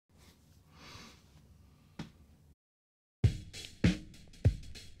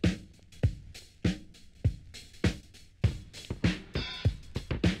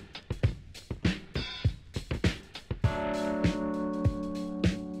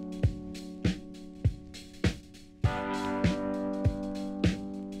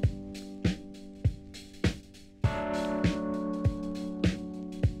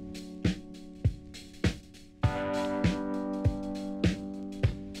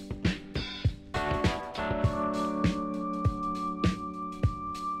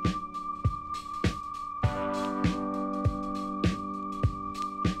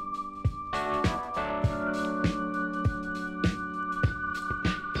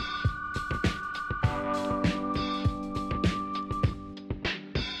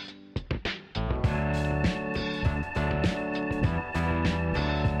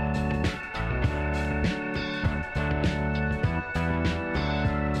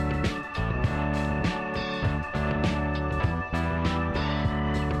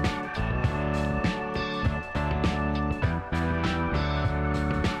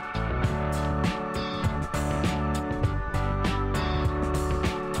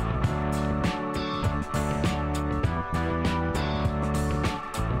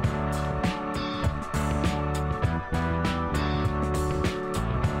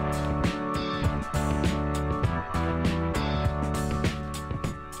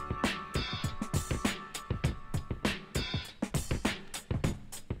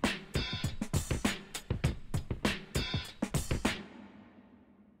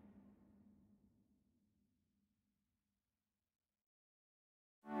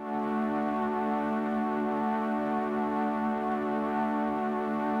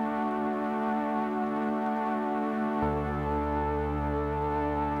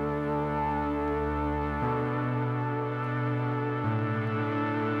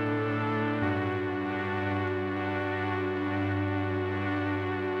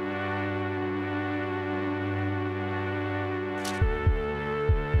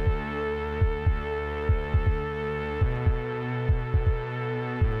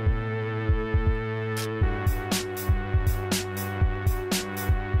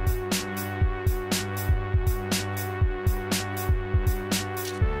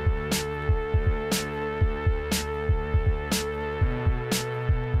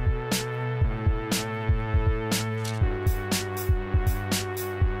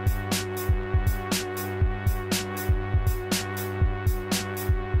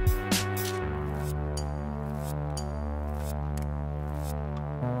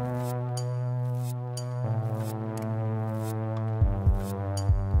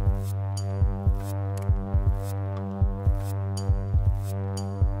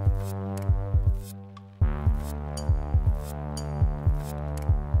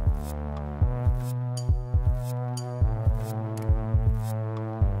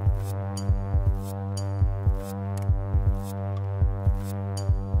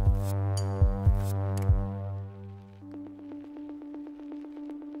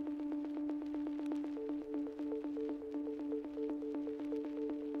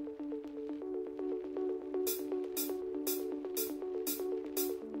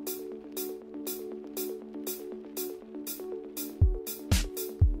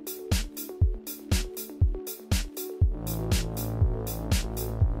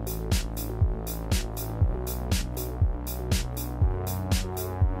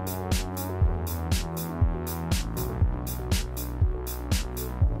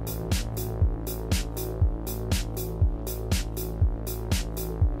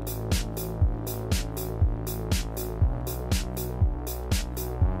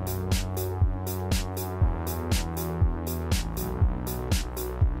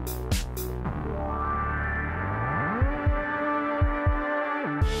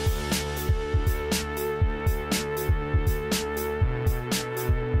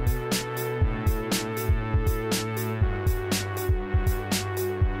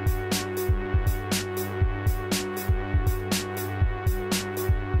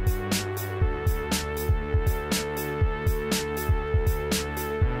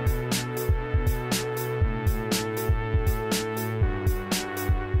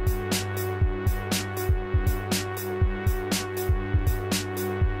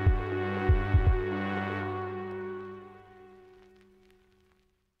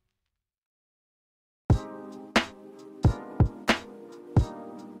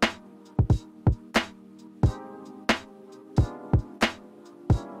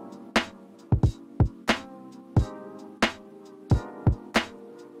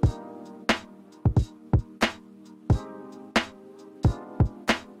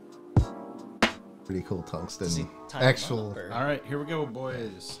pretty cool tungsten. Actual. All right, here we go,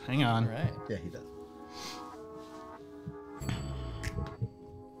 boys. Hang on. All right. Yeah, he does.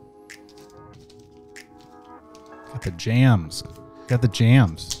 Got the jams. Got the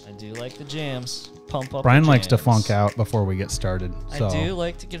jams. I do like the jams. Pump up. Brian the likes to jams. funk out before we get started. So I do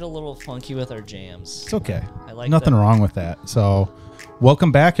like to get a little funky with our jams. it's okay. I like Nothing that. wrong with that. So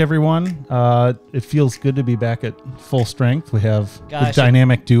welcome back, everyone. It feels good to be back at full strength. We have the Gosh,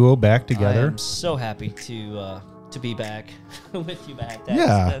 dynamic duo back I together. am so happy to be back with you back.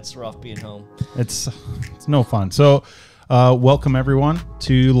 That's rough being home. It's no fun. So welcome, everyone,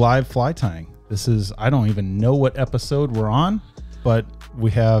 to Live Fly Tying. This is, I don't even know what episode we're on, but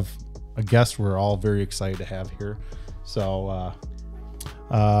we have a guest we're all very excited to have here. So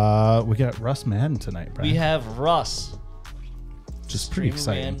we got Russ Maddin tonight, Brian. We have Russ. Just pretty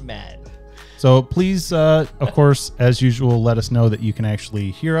exciting. Man mad. So please, of course, as usual, let us know that you can actually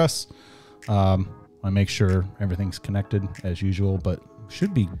hear us. I make sure everything's connected as usual, but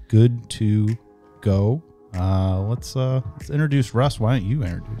should be good to go. Let's introduce Russ. Why don't you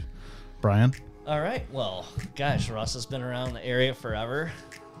introduce Brian? All right. Well, gosh, Russ has been around the area forever,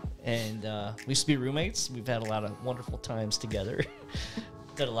 and we used to be roommates. We've had a lot of wonderful times together.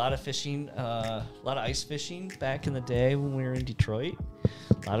 Did a lot of fishing, a lot of ice fishing back in the day when we were in Detroit.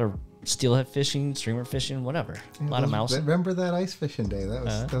 A lot of steelhead fishing, streamer fishing, whatever. A lot of mouse. Remember that ice fishing day?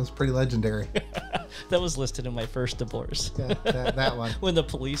 That was pretty legendary. That was listed in my first divorce. Yeah, that one. When the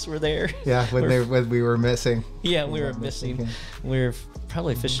police were there. Yeah, when we were missing. Yeah, we were missing. We were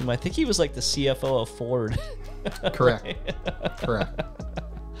probably fishing. I think he was like the CFO of Ford. Correct. Correct.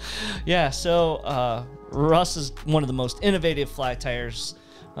 Yeah, so Russ is one of the most innovative fly tyers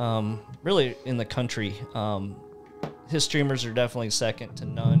really in the country. His streamers are definitely second to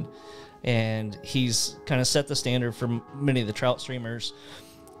none, and he's kind of set the standard for many of the trout streamers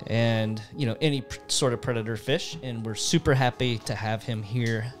and any sort of predator fish, and we're super happy to have him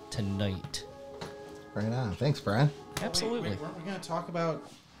here tonight. Right on. Thanks, Brian. Absolutely. Weren't we going to talk about...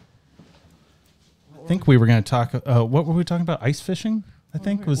 I think we were going to talk... what were we talking about? Ice fishing? I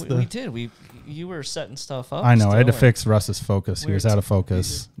think was the... We did. You were setting stuff up. I know. I had to still, fix Russ's focus. He was out of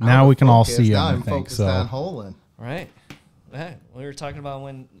focus. Out Now of we can all focus. see him, Now I I'm think. focused So on holing. Right. Yeah, we were talking about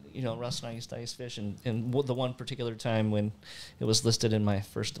when Russ and I used to ice fish, and the one particular time when it was listed in my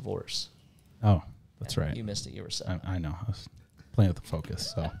first divorce. Oh, that's right. You missed it. You were set. I know. I was playing with the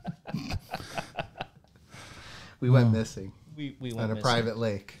focus. So We went missing We went on a missing. private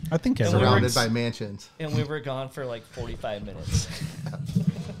lake, I think And we everyone... surrounded by mansions. And we were gone for like 45 minutes.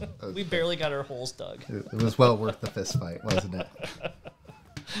 We barely got our holes dug. It was well worth the fist fight, wasn't it?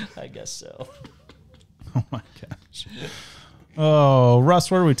 I guess so. Oh my gosh. Oh, Russ,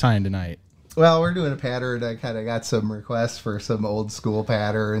 what are we tying tonight? Well, we're doing a pattern. I kind of got some requests for some old school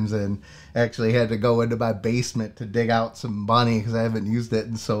patterns, and actually had to go into my basement to dig out some bunny because I haven't used it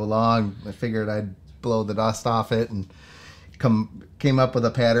in so long. I figured I'd blow the dust off it and came up with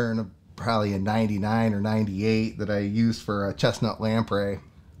a pattern of probably in 99 or 98 that I used for a chestnut lamprey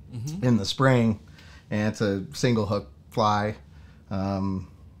in the spring, and it's a single hook fly.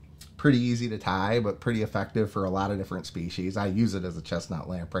 Pretty easy to tie, but pretty effective for a lot of different species. I use it as a chestnut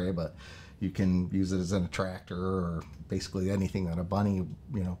lamprey, but you can use it as an attractor or basically anything that a bunny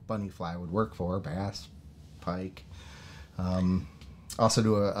fly would work for, bass, pike. Also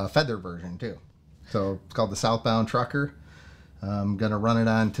do a feather version too. So it's called the Southbound Trucker. I'm going to run it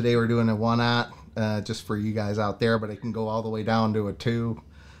on, today we're doing a 1/0 just for you guys out there, but it can go all the way down to a 2.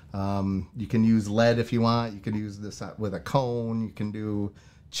 You can use lead if you want. You can use this with a cone. You can do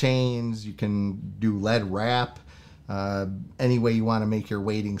chains. You can do lead wrap. Any way you want to make your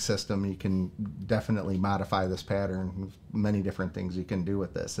weighting system, you can definitely modify this pattern. There's many different things you can do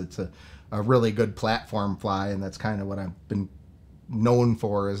with this. It's a really good platform fly, and that's kind of what I've been known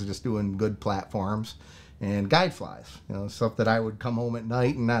for, is just doing good platforms and guide flies. Stuff that I would come home at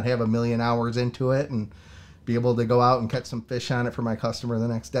night and not have a million hours into it and be able to go out and catch some fish on it for my customer the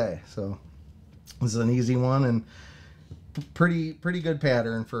next day. So this is an easy one and pretty good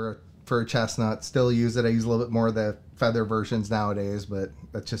pattern for a chestnut. Still use it. I use a little bit more of the feather versions nowadays, but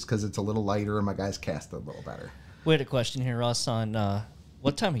that's just because it's a little lighter and my guys cast it a little better. We had a question here, Russ, on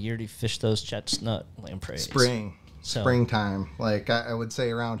what time of year do you fish those chestnut lampreys? Springtime. Like I would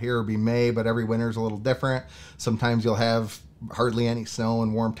say around here would be May, but every winter's a little different. Sometimes you'll have hardly any snow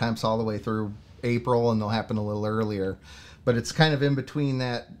and warm temps all the way through April, and they'll happen a little earlier. But it's kind of in between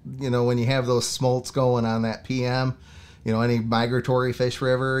that, when you have those smolts going on that PM, any migratory fish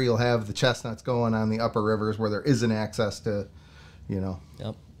river, you'll have the chestnuts going on the upper rivers where there isn't access to,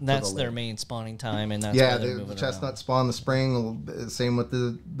 Yep. That's their main spawning time, and that's yeah, why they're the moving chestnut around. spawn in the spring. Same with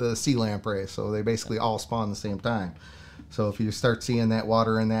the sea lamprey. So they basically all spawn the same time. So if you start seeing that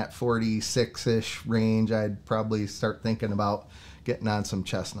water in that 46-ish range, I'd probably start thinking about getting on some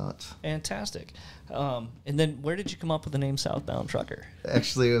chestnuts. Fantastic. And then where did you come up with the name Southbound Trucker?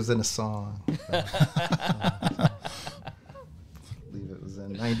 Actually, it was in a song. I believe it was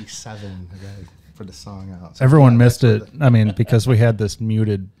in 97. The guy put the song out. So Everyone yeah, missed that's it. I mean, because we had this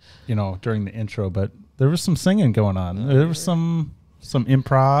muted, during the intro, but there was some singing going on. There was some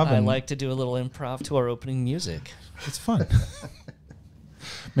improv. I And like to do a little improv to our opening music. it's fun.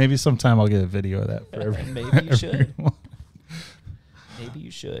 Maybe sometime I'll get a video of that for everyone. Maybe you should. Maybe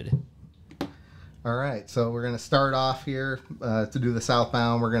you should. All right, so we're going to start off here to do the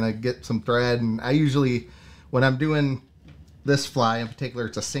southbound. We're going to get some thread, and I usually, when I'm doing this fly in particular,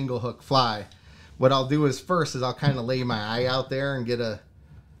 it's a single hook fly. What I'll do is first is I'll kind of lay my eye out there and get a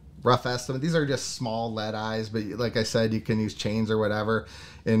rough estimate. These are just small lead eyes, but like I said, you can use chains or whatever.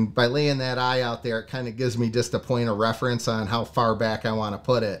 And by laying that eye out there, it kind of gives me just a point of reference on how far back I want to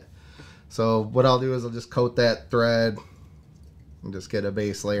put it. So what I'll do is I'll just coat that thread and just get a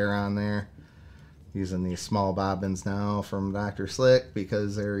base layer on there. Using these small bobbins now from Dr. Slick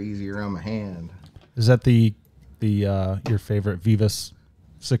because they're easier on my hand. Is that your favorite Vivas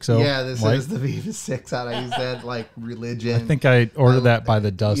 6.0? Yeah, this light? is the Viva 6 out. I use that like religion. I think I order that by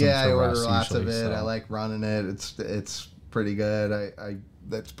the dozen. Yeah, for I order Russ lots usually, of it. so. I like running it. It's pretty good. I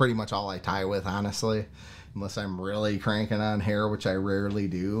that's pretty much all I tie with, honestly, unless I'm really cranking on hair, which I rarely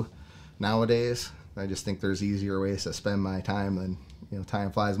do nowadays. I just think there's easier ways to spend my time than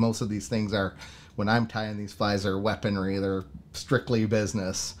tying flies. Most of these things are, when I'm tying these flies, are weaponry. They're strictly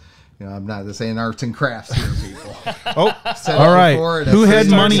business. I'm not just saying arts and crafts here, people. Oh, all right. Who had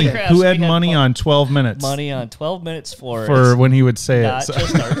money? crafts. Who had We had money on 12 minutes? Money on 12 minutes for when he would say not it.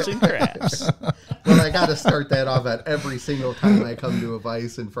 just arts and crafts. Well, I got to start that off at every single time I come to a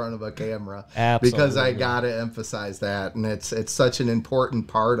vise in front of a camera. Absolutely. Because I got to emphasize that. And it's such an important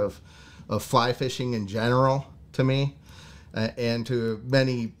part of fly fishing in general to me. And to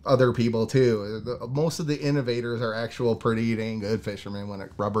many other people too. Most of the innovators are actual pretty dang good fishermen when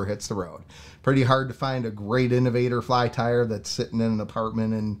rubber hits the road. Pretty hard to find a great innovator fly tyer that's sitting in an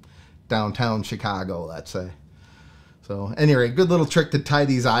apartment in downtown Chicago, let's say. So anyway, good little trick to tie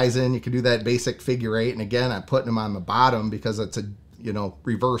these eyes in. You can do that basic figure 8. And again, I'm putting them on the bottom because it's a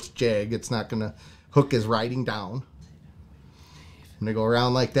reverse jig. It's not going to hook is riding down. I'm going to go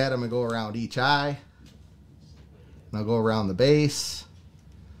around like that. I'm going to go around each eye. And I'll go around the base,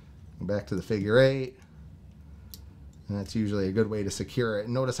 go back to the figure 8, and that's usually a good way to secure it.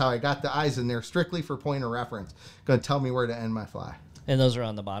 And notice how I got the eyes in there strictly for point of reference. Going to tell me where to end my fly. And those are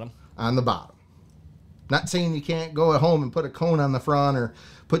on the bottom? On the bottom. Not saying you can't go at home and put a cone on the front or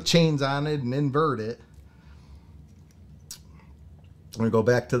put chains on it and invert it. I'm going to go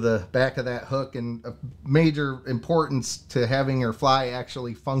back to the back of that hook, and a major importance to having your fly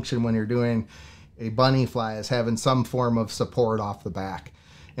actually function when you're doing a bunny fly is having some form of support off the back.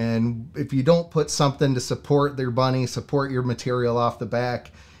 And if you don't put something to support their bunny, support your material off the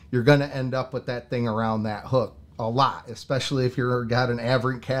back, you're going to end up with that thing around that hook a lot, especially if you've got an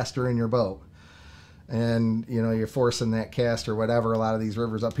aberrant caster in your boat. And, you're forcing that cast or whatever. A lot of these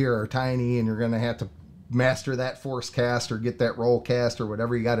rivers up here are tiny, and you're going to have to master that force cast or get that roll cast or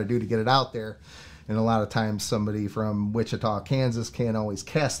whatever you got to do to get it out there. And a lot of times somebody from Wichita, Kansas can't always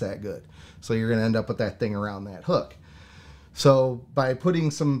cast that good. So you're going to end up with that thing around that hook. So by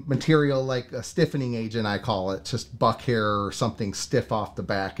putting some material like a stiffening agent, I call it, just buck hair or something stiff off the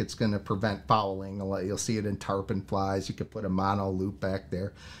back, it's going to prevent fouling. You'll see it in tarpon flies. You could put a mono loop back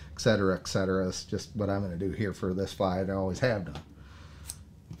there, et cetera, et cetera. It's just what I'm going to do here for this fly. I always have done.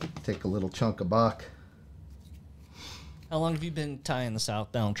 Take a little chunk of buck. How long have you been tying the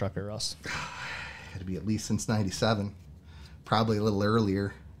Southbound Trucker, Russ? Had to be at least since 97. Probably a little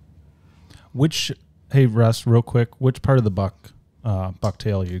earlier. Hey Russ, real quick, which part of the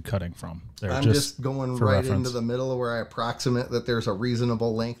bucktail are you cutting from? There, I'm just going right reference. into the middle where I approximate that there's a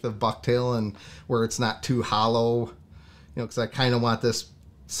reasonable length of bucktail and where it's not too hollow, because I kind of want this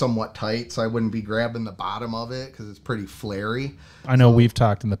somewhat tight, so I wouldn't be grabbing the bottom of it because it's pretty flary. I know we've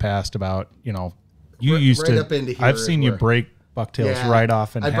talked in the past about, you used right to, up into here I've seen you break bucktails right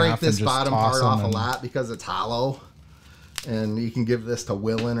off in half. I break this and just bottom toss part them off a lot because it's hollow. And you can give this to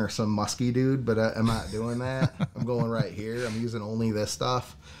Willin or some musky dude, but I'm not doing that. I'm going right here. I'm using only this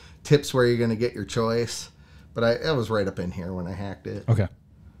stuff. Tips where you're going to get your choice. But I was right up in here when I hacked it. Okay.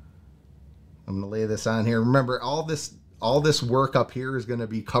 I'm going to lay this on here. Remember, all this work up here is going to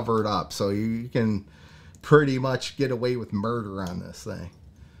be covered up. So you can pretty much get away with murder on this thing.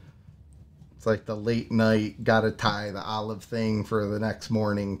 It's like the late night, gotta tie the olive thing for the next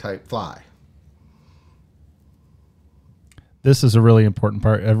morning type fly. This is a really important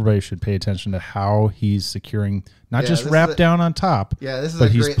part. Everybody should pay attention to how he's securing, not just wrap down on top. Yeah, this is but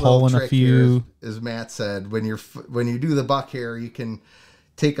a he's great pulling little trick a few. Here, as Matt said, when you do the buck hair, you can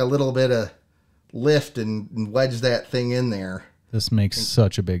take a little bit of lift and wedge that thing in there. This makes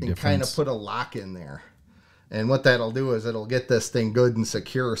such a big difference. Kind of put a lock in there. And what that'll do is it'll get this thing good and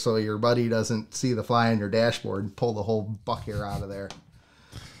secure so your buddy doesn't see the fly on your dashboard and pull the whole buck hair out of there.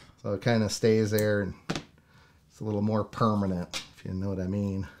 So it kind of stays there and it's a little more permanent, if you know what I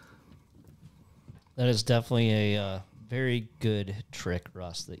mean. That is definitely a very good trick,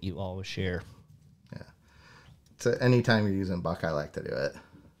 Russ, that you always share. Yeah. So anytime you're using buck, I like to do it.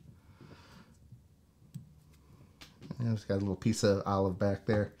 Yeah, it's got a little piece of olive back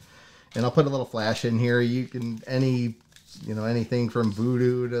there. And I'll put a little flash in here. You can, anything from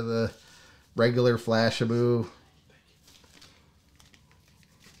voodoo to the regular flashaboo.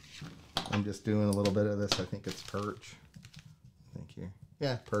 I'm just doing a little bit of this. I think it's perch. Thank you.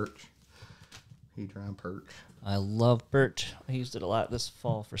 Yeah, perch. Hedron perch. I love perch. I used it a lot this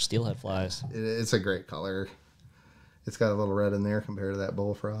fall for steelhead flies. It's a great color. It's got a little red in there compared to that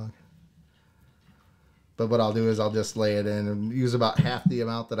bullfrog. But what I'll do is I'll just lay it in and use about half the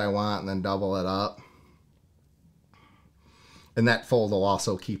amount that I want and then double it up. And that fold will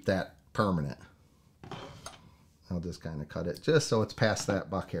also keep that permanent. I'll just kind of cut it just so it's past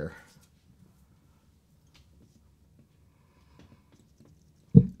that buck hair.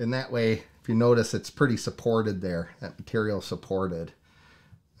 And that way, if you notice, it's pretty supported there. That material supported.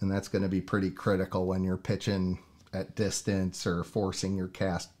 And that's going to be pretty critical when you're pitching at distance or forcing your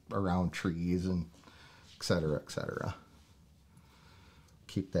cast around trees and et cetera, et cetera.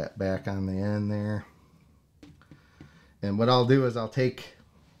 Keep that back on the end there. And what I'll do is I'm going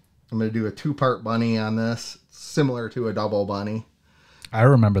to do a 2-part bunny on this, similar to a double bunny. I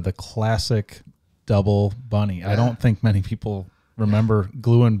remember the classic double bunny. Yeah. I don't think many people remember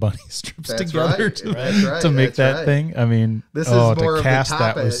gluing bunny strips together to make that thing. I mean, this is more of the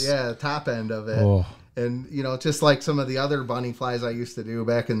top end, the top end of it. Oh. And, just like some of the other bunny flies I used to do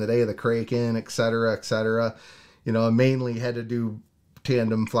back in the day, the Kraken, et cetera, I mainly had to do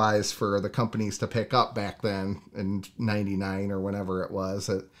tandem flies for the companies to pick up back then in 99 or whenever it was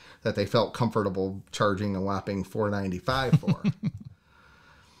that they felt comfortable charging a whopping $4.95 for.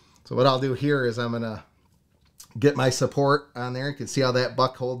 So what I'll do here is I'm going to get my support on there. You can see how that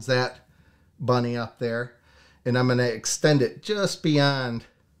buck holds that bunny up there. And I'm going to extend it just beyond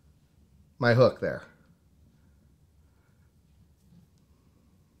my hook there.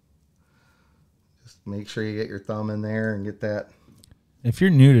 Make sure you get your thumb in there and get that. If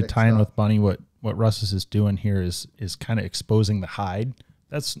you're new to tying with bunny, what Russ is doing here is kind of exposing the hide.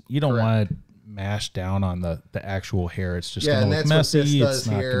 You don't want to mash down on the actual hair. It's just going to look messy. What this does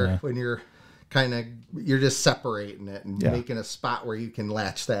here when you're you're just separating it and making a spot where you can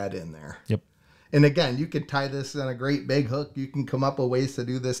latch that in there. Yep. And again, you could tie this on a great big hook. You can come up with ways to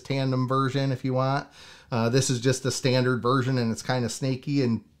do this tandem version if you want. This is just the standard version, and it's kind of snaky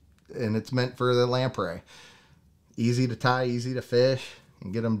and it's meant for the lamprey. Easy to tie, easy to fish,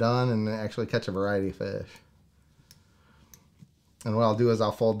 and get them done and actually catch a variety of fish. And what I'll do is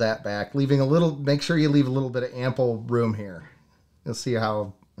I'll fold that back, make sure you leave a little bit of ample room here. You'll see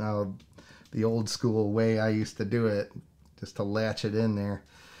how the old school way I used to do it, just to latch it in there.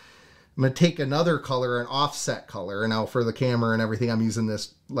 I'm going to take another color, an offset color. Now for the camera and everything, I'm using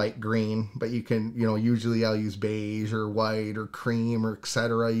this light green, but you can, usually I'll use beige or white or cream or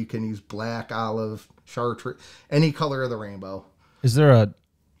etc. You can use black, olive, chartreuse, any color of the rainbow. Is there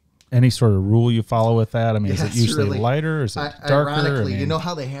any sort of rule you follow with that? I mean, is it usually lighter or is it darker? Ironically, you know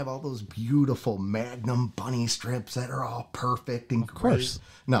how they have all those beautiful Magnum bunny strips that are all perfect and great? Of course.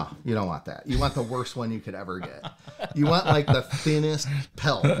 No, you don't want that. You want the worst one you could ever get. You want like the thinnest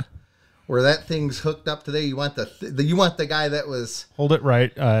pelt. Where that thing's hooked up today, you want the guy that was... Hold it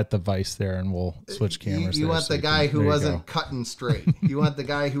right at the vise there, and we'll switch cameras. You want the guy who wasn't cutting straight. You want the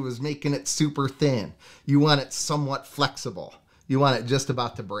guy who was making it super thin. You want it somewhat flexible. You want it just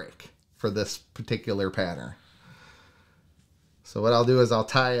about to break for this particular pattern. So what I'll do is I'll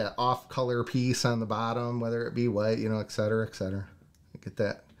tie an off-color piece on the bottom, whether it be white, et cetera, et cetera. Get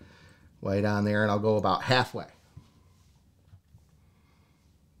that white on there, and I'll go about halfway.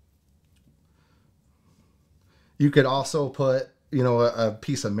 You could also put, a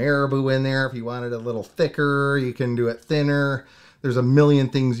piece of marabou in there if you wanted a little thicker. You can do it thinner. There's a million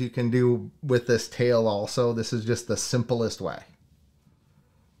things you can do with this tail also. This is just the simplest way.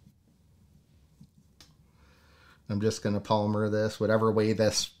 I'm just going to palmer this, whatever way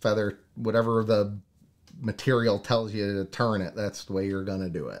this feather, whatever the material tells you to turn it, that's the way you're going to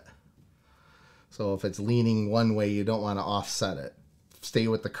do it. So if it's leaning one way, you don't want to offset it. Stay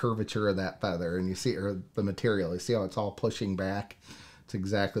with the curvature of that feather, and you see, or the material, you see how it's all pushing back? It's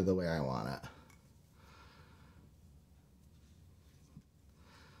exactly the way I want it.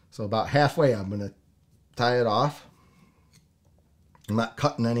 So about halfway, I'm going to tie it off. I'm not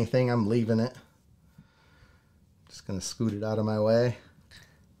cutting anything, I'm leaving it. Just going to scoot it out of my way.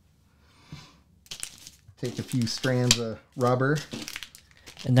 Take a few strands of rubber.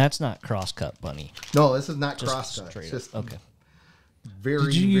 And that's not cross-cut, Bunny. No, this is not Just cross-cut. straight It's just up. Okay.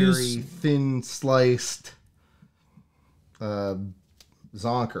 very thin sliced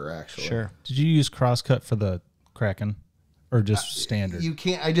zonker, actually. Sure. Did you use crosscut for the Kraken, or just standard? You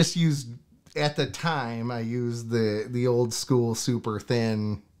can't. I just used, at the time, I used the old school super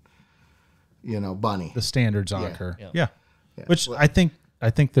thin, bunny. The standard zonker. Yeah. Yeah. Yeah. Which I think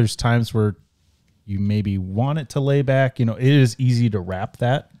there's times where you maybe want it to lay back. It is easy to wrap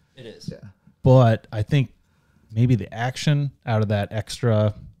that. It is. Yeah. But I think maybe the action out of that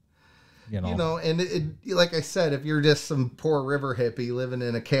extra, And it, like I said, if you're just some poor river hippie living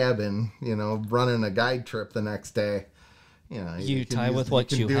in a cabin, running a guide trip the next day, You tie with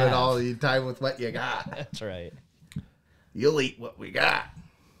what you do have. it all. You tie with what you got. That's right. You'll eat what we got.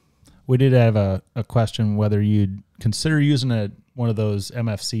 we did have a question whether you'd consider using one of those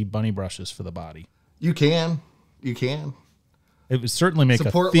MFC bunny brushes for the body. You can. It would certainly make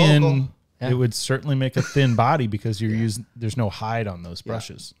Support a thin. local. Yeah. It would certainly make a thin body because you're using. There's no hide on those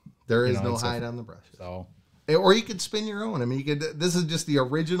brushes. There is You know, no it's hide on the brushes. So Or you could spin your own. I mean, you could. This is just the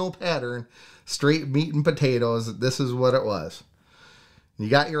original pattern, straight meat and potatoes. This is what it was. You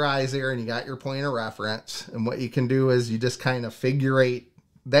got your eyes there, and you got your point of reference. And what you can do is you just kind of figure eight.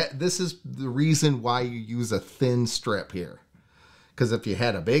 This is the reason why you use a thin strip here, because if you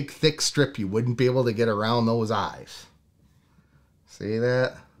had a big thick strip, you wouldn't be able to get around those eyes. See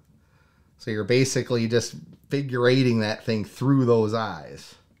that? So you're basically just figure eighting that thing through those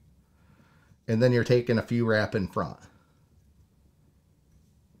eyes. And then you're taking a few wrap in front.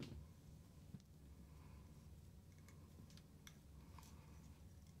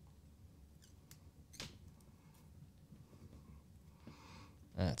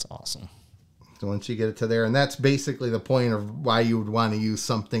 That's awesome. So once you get it to there, and that's basically the point of why you would want to use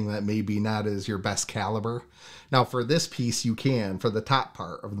something that maybe not is your best caliber. Now for this piece, you can, for the top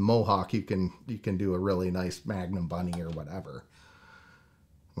part of the mohawk, you can do a really nice Magnum bunny or whatever.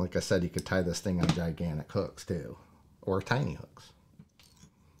 Like I said, you could tie this thing on gigantic hooks too, or tiny hooks,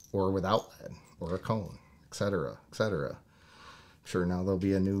 or with outlet, or a cone, etc., etc. Sure, now there'll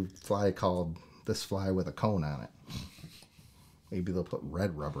be a new fly called this fly with a cone on it. Maybe they'll put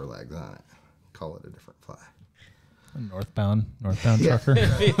red rubber legs on it. Call it a different fly. a northbound trucker,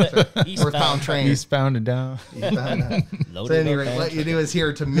 Northbound train. eastbound and down. So Loaded at any up rate, and- what you do is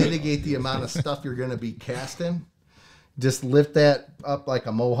here to mitigate the amount of stuff you're going to be casting. Just lift that up like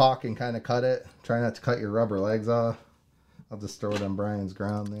a mohawk and kind of cut it. Try not to cut your rubber legs off. I'll just throw it on Brian's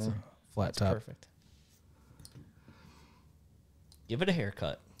ground there. Flat top. Perfect. Give it a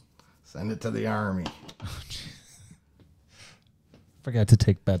haircut. Send it to the army. Forgot to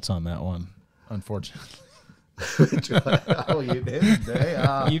take bets on that one, unfortunately. Oh, you did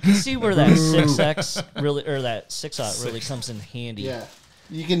today? You can see where that 6X really, or that 6-aught really comes in handy. Yeah,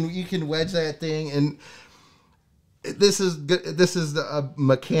 you can wedge that thing, and this is a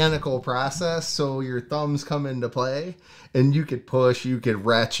mechanical process. So your thumbs come into play, and you could push, you could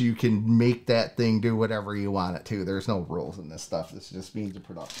retch, you can make that thing do whatever you want it to. There's no rules in this stuff. This just means the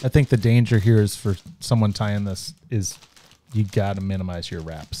production. I think the danger here is for someone tying this is you got to minimize your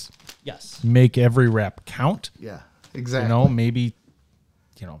wraps. Yes. Make every wrap count. Yeah, exactly. Maybe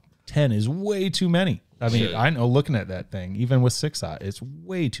 10 is way too many. I mean, Sure. I know looking at that thing, even with 6-aught, it's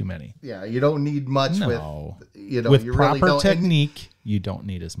way too many. Yeah, you don't need much No. with With you proper really don't. technique, you don't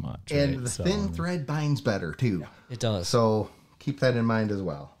need as much. And right? the So, thin thread binds better too. It does. So keep that in mind as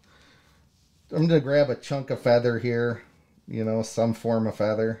well. I'm gonna grab a chunk of feather here, some form of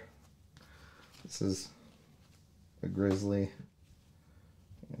feather. This is a grizzly.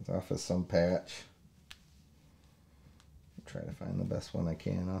 It's off of some patch. Try to find the best one I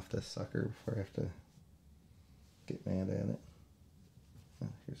can off this sucker before I have to get mad at it. Oh,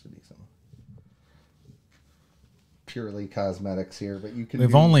 here's a decent one. Purely cosmetics here, but you can.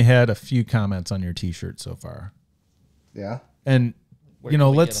 we've only had a few comments on your t-shirt so far. Yeah. And Where can we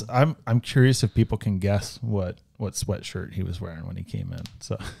let's get 'em? I'm curious if people can guess what sweatshirt he was wearing when he came in.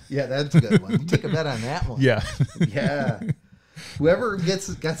 So Yeah, that's a good one. You take a bet on that one. yeah. Yeah. Whoever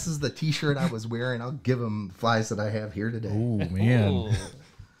guesses the T-shirt I was wearing, I'll give them flies that I have here today. Oh man. Ooh,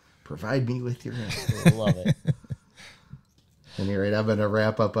 Provide me with your answer. love it. And you're right, I'm gonna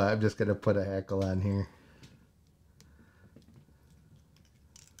wrap up. I'm just gonna put a hackle on here.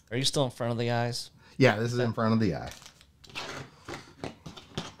 Are you still in front of the eyes? Yeah, this is in front of the eye.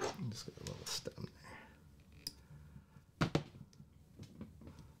 Just got a little stem there.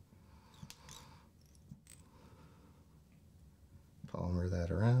 Palmer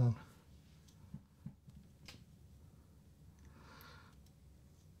that around.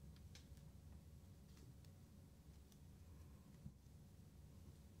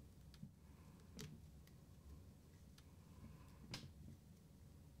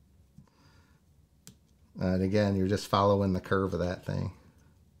 And again, you're just following the curve of that thing.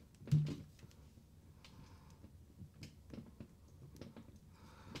 My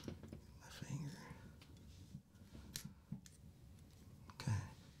finger. Okay.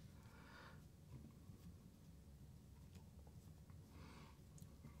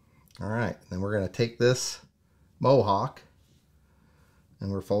 All right, then we're going to take this mohawk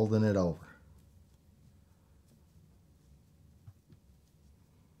and we're folding it over.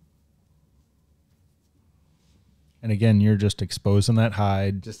 And again, you're just exposing that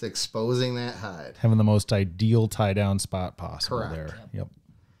hide, Just exposing that hide. having the most ideal tie down spot possible Correct. there. Yep.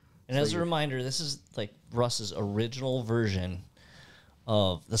 And as a reminder, this is like Russ's original version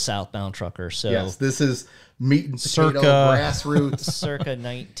of the Southbound Trucker. So Yes, this is meat and potato Circa- grassroots. circa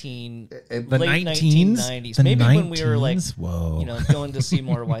 19 The late 19s? 1990s. The Maybe when we were like 19s? Whoa. you know, going to see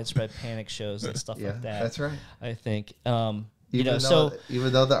more widespread panic shows and stuff Yeah, like that. that's right. I think. Even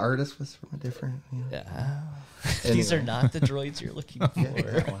though the artist was from a different, These are not the droids you're looking for.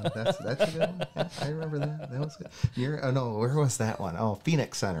 that one. That's a good one. Yeah, I remember that. That was good. No, where was that one? Oh,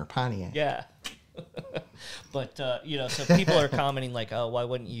 Phoenix Center, Pontiac. Yeah. But so people are commenting like, "Oh, why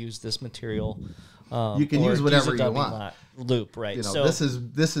wouldn't you use this material?" You can or use whatever a you dummy want. Loop, right? You know, so this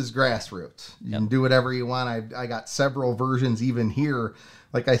is grassroots. You can do whatever you want. I got several versions even here.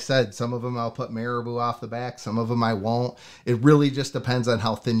 Like I said, some of them I'll put marabou off the back. Some of them I won't. It really just depends on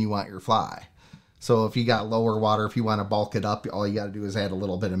how thin you want your fly. So if you got lower water, if you want to bulk it up, all you got to do is add a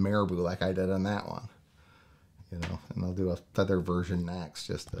little bit of marabou like I did on that one. And I'll do a feather version next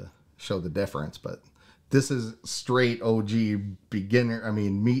just to show the difference. But this is straight OG beginner. I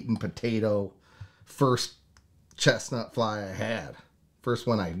mean, meat and potato first chestnut fly I had. First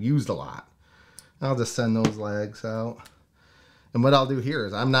one I used a lot. I'll just send those legs out. And what I'll do here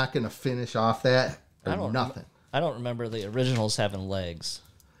is I'm not going to finish off that or nothing. I don't remember the originals having legs.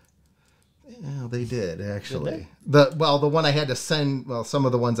 Yeah, they did actually. Did The one I had to send. Well, some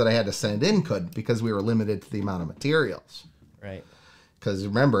of the ones that I had to send in couldn't because we were limited to the amount of materials. Right. Because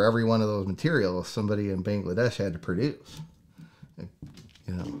remember, every one of those materials somebody in Bangladesh had to produce.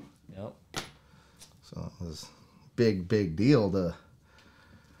 Yep. So it was big deal to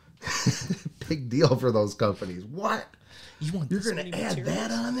big deal for those companies. What? You want You're this going to many add materials?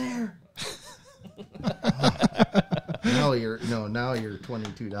 that on there? Now your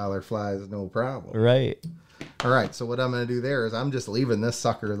 $22 fly is no problem. Right. All right, so what I'm going to do there is I'm just leaving this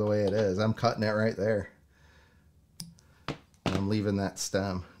sucker the way it is. I'm cutting it right there. I'm leaving that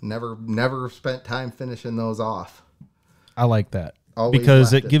stem. Never spent time finishing those off. I like that. Always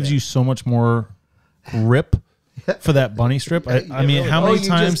because left it it gives there. you so much more grip for that bunny strip. I mean, how many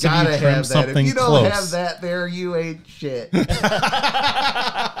times have you trimmed something If you don't close? have that there, you ain't shit.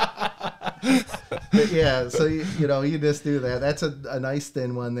 But yeah, so you just do that. That's a nice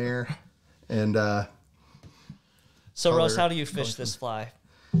thin one there. And So Russ, color how do you fish this fly?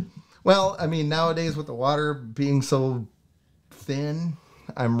 well, I mean, nowadays with the water being so thin,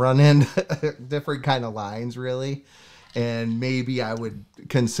 I'm running different kind of lines really. And maybe I would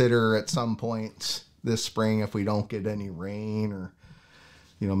consider at some points this spring, if we don't get any rain, or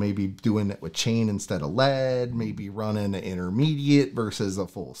maybe doing it with chain instead of lead, maybe running an intermediate versus a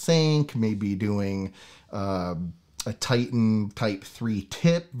full sink, maybe doing a Titan Type 3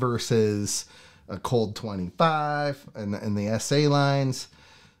 tip versus a Cold 25 and the SA lines.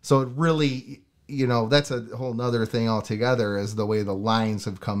 So it really, that's a whole nother thing altogether, is the way the lines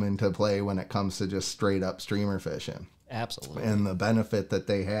have come into play when it comes to just straight up streamer fishing. Absolutely. And the benefit that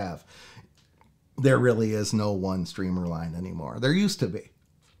they have. There really is no one streamer line anymore. There used to be.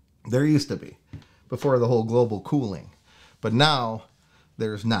 Before the whole global cooling. But now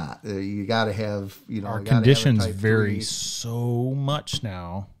there's not. You got to have, Our you gotta have a conditions Type vary 3. so much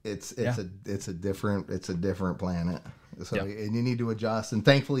now. It's a different planet. So and you need to adjust. And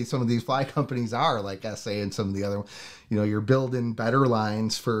thankfully some of these fly companies are like SA and some of the other, you're building better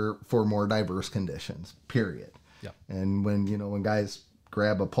lines for more diverse conditions, period. Yep. And when guys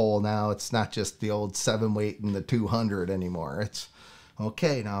grab a pole now, it's not just the old 7-weight and the 200 anymore. It's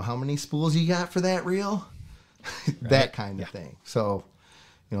okay. Now, how many spools you got for that reel? That kind of thing. So,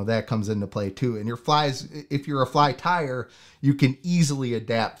 that comes into play too. And your flies, if you're a fly tire, you can easily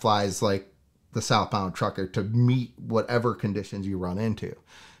adapt flies like the southbound trucker to meet whatever conditions you run into.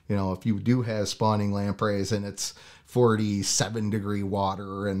 If you do have spawning lampreys and it's 47-degree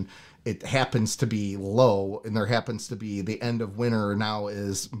water and it happens to be low and there happens to be the end of winter now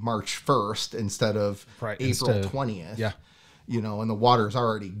is March 1st instead of April 20th. Yeah. And the water's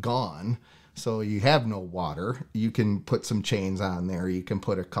already gone. So you have no water. You can put some chains on there. You can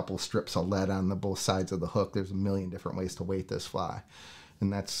put a couple strips of lead on both sides of the hook. There's a million different ways to weight this fly.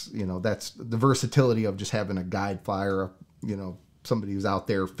 And that's the versatility of just having a guide fly or, somebody who's out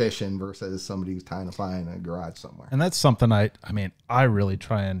there fishing versus somebody who's tying a fly in a garage somewhere. And that's something I really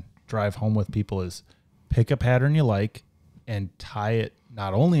try and drive home with people is pick a pattern you like and tie it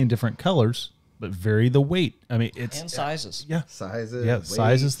not only in different colors, but vary the weight. It's and sizes. Yeah. Sizes. Yeah.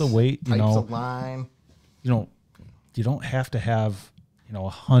 Sizes, the weight, types of line. You don't have to have,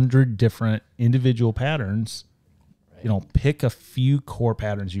 100 different individual patterns. Right. Pick a few core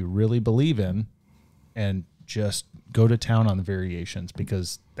patterns you really believe in and just go to town on the variations,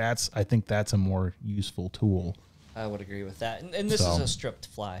 because I think that's a more useful tool. I would agree with that. And this is a stripped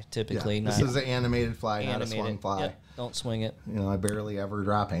fly, typically. Yeah, this is an animated fly, not a swung fly. Yep, don't swing it. I barely ever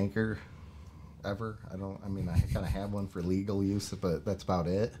drop anchor, ever. I kind of have one for legal use, but that's about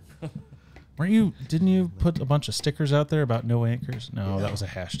it. Didn't you put a bunch of stickers out there about no anchors? No, that was a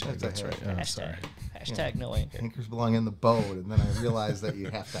hashtag. That's right. Hashtag. Sorry. Hashtag no anchor. Anchors belong in the boat, and then I realized that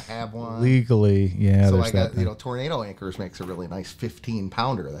you have to have one. Legally, yeah. So I got, Tornado Anchors makes a really nice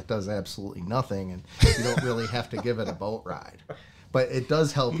 15-pounder that does absolutely nothing, and you don't really have to give it a boat ride. But it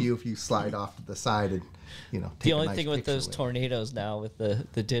does help you if you slide off to the side and, take the only nice thing with those tornadoes now, with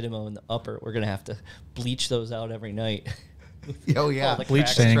the Dynamo and the upper, we're going to have to bleach those out every night. Oh, yeah.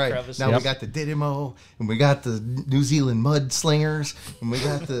 Bleach tank. Right. Now we got the Dynamo, and we got the New Zealand mud slingers, and we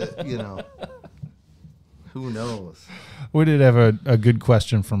got the, who knows? We did have a good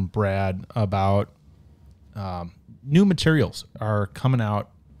question from Brad about new materials are coming out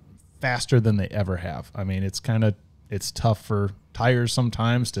faster than they ever have. It's tough for tires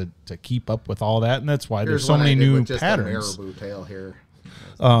sometimes to keep up with all that, and that's why there's so many new patterns. Marabou tail here.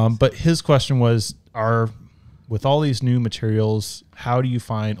 But his question was, with all these new materials, how do you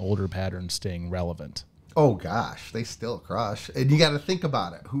find older patterns staying relevant? Oh, gosh, they still crush. And you got to think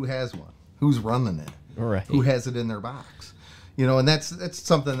about it. Who has one? Who's running it? Right. Who has it in their box? And that's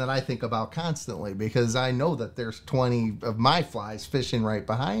something that I think about constantly, because I know that there's 20 of my flies fishing right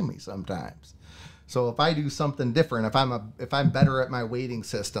behind me sometimes. So if I do something different, if I'm better at my weighting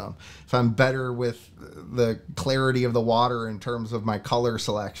system, if I'm better with the clarity of the water in terms of my color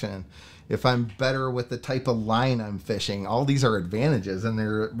selection, if I'm better with the type of line I'm fishing, all these are advantages, and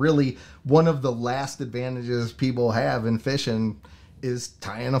they're really one of the last advantages people have in fishing is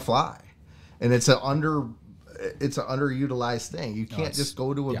tying a fly. And it's an underutilized thing. You can't just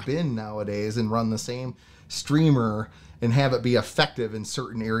go to a bin nowadays and run the same streamer and have it be effective in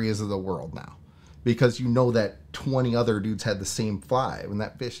certain areas of the world now, because that 20 other dudes had the same fly. When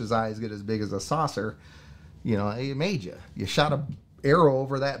that fish's eyes get as big as a saucer, it made you. You shot an arrow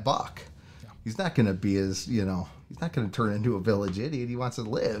over that buck. Yeah. He's not going to be he's not going to turn into a village idiot. He wants to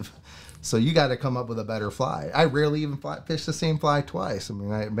live. So you got to come up with a better fly. I rarely even fish the same fly twice.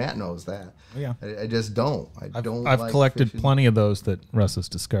 Matt knows that. Oh, yeah. I just don't. I've collected fishing. Plenty of those that Russ has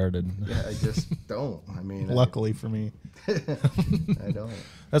discarded. Yeah, I just don't. Luckily for me. I don't.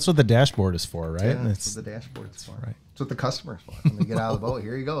 That's what the dashboard is for, right? Yeah, that's what the dashboard is for. Right. That's what the customer's for. When they get out of the boat,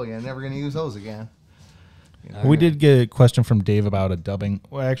 here you go. You're never going to use those again. We did get a question from Dave about a dubbing.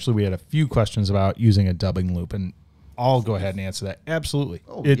 Well, actually, we had a few questions about using a dubbing loop, and I'll go ahead and answer that. Absolutely.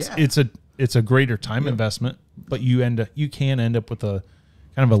 Oh, It's a greater time investment, but you can end up with a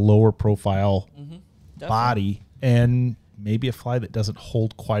kind of a lower profile body and maybe a fly that doesn't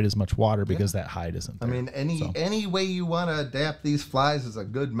hold quite as much water because that hide isn't there. Any way you want to adapt these flies is a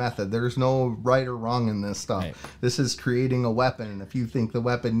good method. There's no right or wrong in this stuff. Right. This is creating a weapon, and if you think the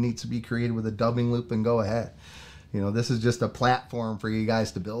weapon needs to be created with a dubbing loop, then go ahead. This is just a platform for you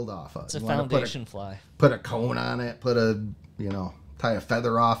guys to build off of. It's a foundation fly. Put a cone on it, tie a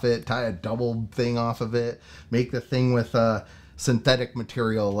feather off it, tie a double thing off of it, make the thing with a synthetic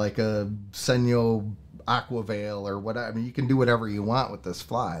material like a Senyo aqua veil or whatever. You can do whatever you want with this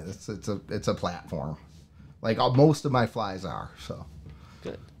fly. It's a platform, like most of my flies are. So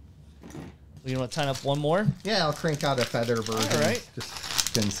good. You want to tie up one more? Yeah, I'll crank out a feather version. All right. Just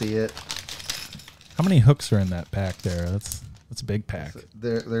so you can see it. How many hooks are in that pack there? That's a big pack.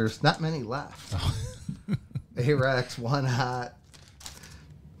 There's not many left. Oh. A-Rex, one hot.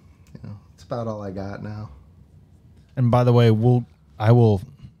 It's about all I got now. And by the way, I will.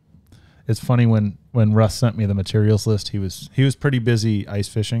 It's funny when Russ sent me the materials list, he was pretty busy ice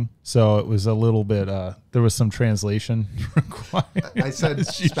fishing, so it was a little bit. There was some translation required. I said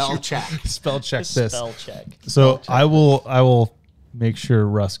spell check. Spell check this. Spell check. So I will make sure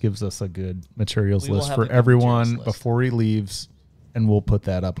Russ gives us a good materials list for everyone before he leaves, and we'll put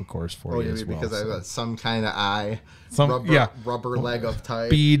that up, of course, for you as well. Because I got some kind of eye, rubber leg of type.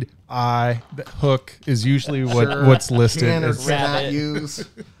 Bead, eye, hook is usually what's listed. Can or cannot use.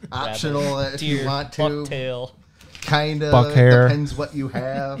 Optional if you want to. Bucktail. Kind of buck hair. Depends what you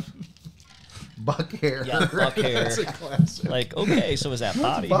have. Buck hair. Yeah, buck hair. That's a classic. Like, okay, so is that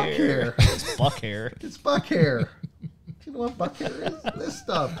body buck hair? It's buck hair. It's buck hair. You know what buck hair is? This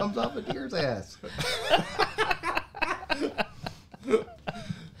stuff comes off a deer's ass.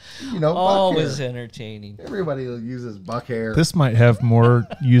 Always entertaining. Everybody uses buck hair. This might have more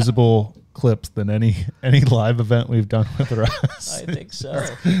usable clips than any live event we've done with Russ. I think so.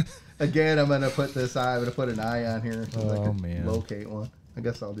 Again, I'm gonna put this eye. I'm gonna put an eye on here so I can man. locate one. I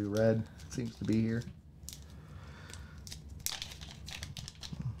guess I'll do red. It seems to be here.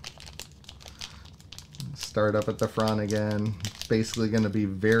 Start up at the front again. It's basically going to be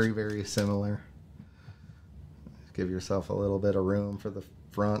very, very similar. Give yourself a little bit of room for the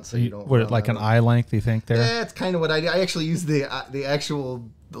front so you don't. What, like an eye length, you think there? That's kind of what I do. I actually use the actual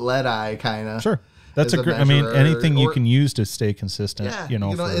lead eye kind of. Sure. That's a great. I mean, anything you can use to stay consistent. Yeah,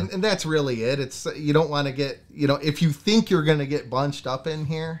 and that's really it. It's you don't want to get if you think you're going to get bunched up in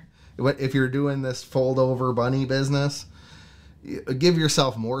here, if you're doing this fold over bunny business, give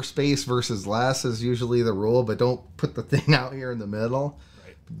yourself more space versus less is usually the rule, but don't put the thing out here in the middle.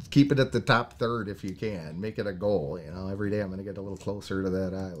 Right. Keep it at the top third if you can. Make it a goal. Every day I'm going to get a little closer to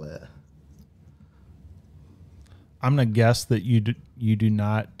that eyelet. I'm going to guess that you do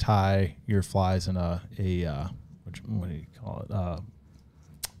not tie your flies in what do you call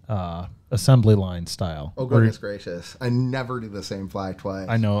it? Assembly line style. Oh, goodness gracious. I never do the same fly twice.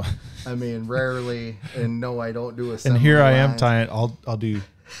 I know. I mean, rarely. And no, I don't do assembly And here I am lines. tying. I'll do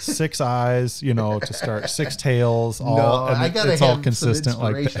 6 eyes, to start 6 tails. I gotta it's have all consistent. Some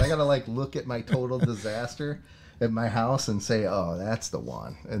inspiration. I gotta look at my total disaster at my house and say, oh, that's the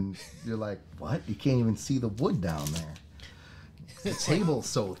one. And you're like, what? You can't even see the wood down there. The table's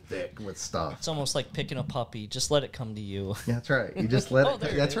so thick with stuff. It's almost like picking a puppy. Just let it come to you. Yeah, that's right. You just let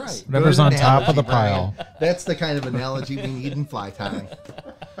it. That's right. Whatever's on top of the pile. That's the kind of analogy we need in fly tying.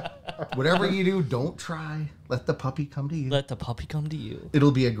 Whatever you do, don't try. Let the puppy come to you. Let the puppy come to you. It'll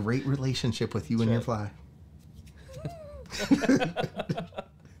be a great relationship with you and your fly.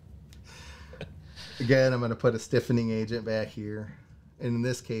 Again, I'm going to put a stiffening agent back here. And in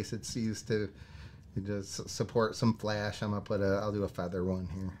this case, it's used to just support some flash. I'll do a feather one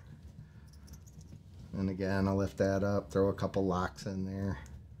here. And again, I'll lift that up, throw a couple locks in there.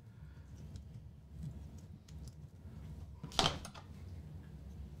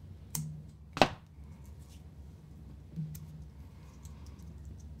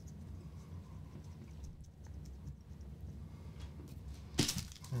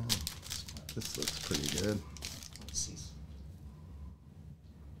 This looks pretty good. Let's see.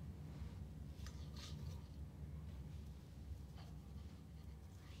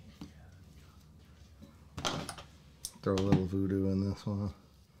 Throw a little voodoo in this one.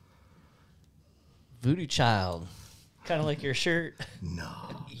 Voodoo child. Kind of like your shirt. No.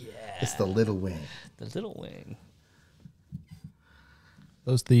 Yeah. It's the little wing. The little wing.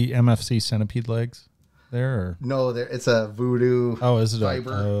 Those the MFC centipede legs there? Or? No, it's a voodoo is it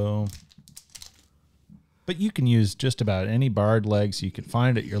fiber. Oh. But you can use just about any barred legs you could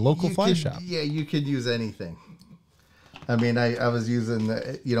find at your local fly shop. Yeah, you could use anything. I mean, I was using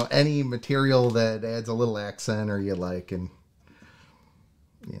any material that adds a little accent or you like, and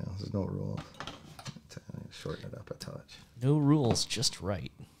there's no rules. Shorten it up a touch. No rules, just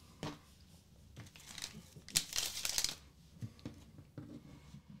right.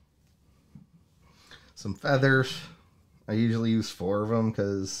 Some feathers. I usually use 4 of them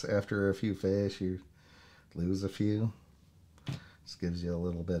because after a few fish, you lose a few. Just gives you a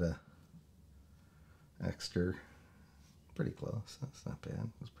little bit of extra. Pretty close. That's not bad.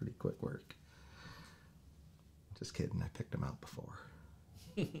 It was pretty quick work. Just kidding. I picked them out before.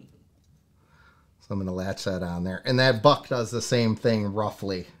 So I'm going to latch that on there. And that buck does the same thing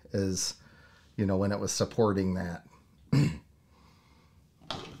roughly as, when it was supporting that.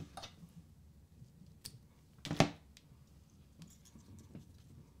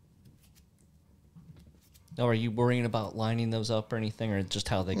 Now, are you worrying about lining those up or anything, or just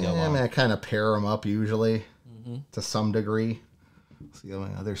how they go I on? mean, I kind of pair them up usually to some degree. See how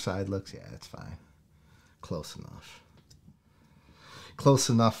my other side looks? Yeah, it's fine. Close enough. Close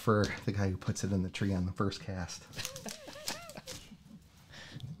enough for the guy who puts it in the tree on the first cast.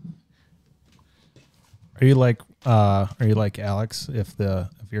 Are you like Alex? If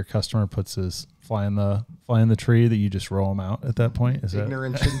your customer puts his fly in the tree, that you just roll him out at that point? Is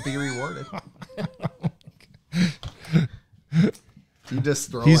Ignorance shouldn't be rewarded. You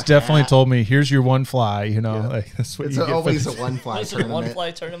just throw. He's a definitely hat. told me, "Here's your one fly." You know, Yeah. like that's what It's you get. always a one fly Is it a tournament.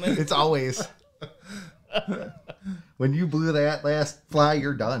 one-fly tournament? It's always. When you blew that last fly,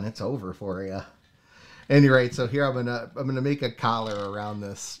 you're done. It's over for you. And you're right. So here I'm gonna make a collar around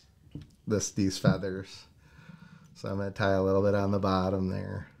these feathers. So I'm gonna tie a little bit on the bottom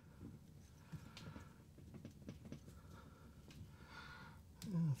there.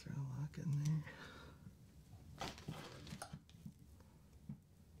 Throw a lock in there.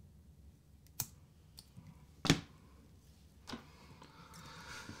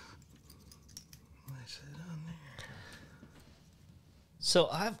 So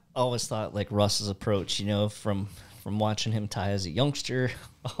I've always thought like Russ's approach, you know, from watching him tie as a youngster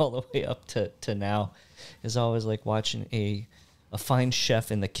all the way up to now, is always like watching a fine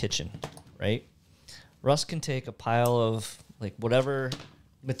chef in the kitchen, right? Russ can take a pile of like whatever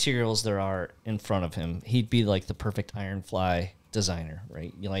materials there are in front of him. He'd be like the perfect iron fly designer,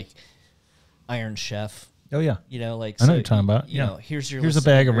 right? You like Iron Chef. Oh yeah, You know, like I know what you're talking about. You Yeah. know, here's a list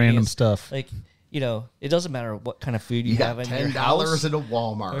bag of random ingredients. stuff. Like, you know, it doesn't matter what kind of food you have in your $10 house. at a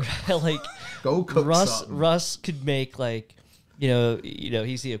Walmart. Like, Go cook something. Russ could make like, you know,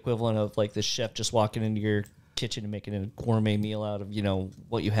 he's the equivalent of like the chef just walking into your kitchen and making a gourmet meal out of, you know,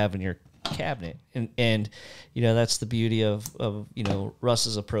 what you have in your cabinet. And you know, that's the beauty of you know,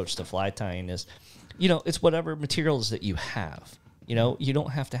 Russ's approach to fly tying is, you know, it's whatever materials that you have. You know, you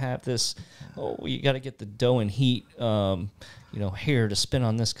don't have to have this, oh, you got to get the dough and heat, you know, hair to spin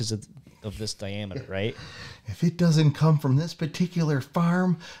on this because of this diameter, right? If it doesn't come from this particular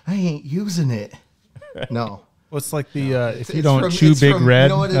farm, I ain't using it. No. Well, it's like the if you It's don't from- chew it's big from- red, You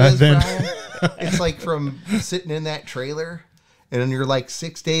know what it is, then Brian? It's like from sitting in that trailer, and then you're like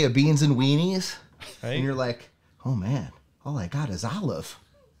 6 day of beans and weenies, Right? and you're like, oh man, all I got is olive.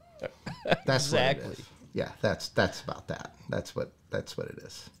 That's Exactly. what it is. Yeah, that's about that. That's what it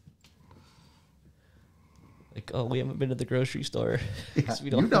is. Like, oh, we haven't been to the grocery store because we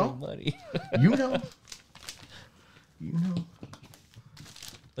don't you know. have any money. You know. You know.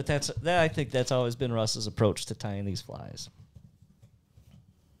 But I think that's always been Russ's approach to tying these flies.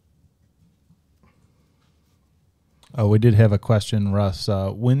 oh, we did have a question, Russ.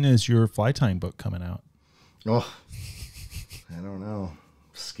 When is your fly tying book coming out? Oh, I don't know. I'm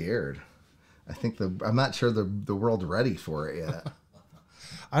scared. I think I'm not sure the world's ready for it yet.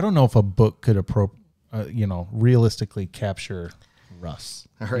 I don't know if a book could realistically capture Russ.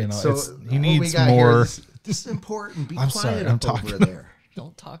 All right, You know, so he what we needs got here more. is- this is important. Be I'm quiet sorry, I'm up talking. over there.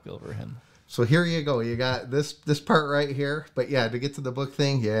 Don't talk over him. So here you go. You got this part right here. But yeah, to get to the book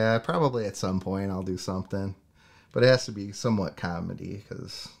thing, yeah, probably at some point I'll do something. But it has to be somewhat comedy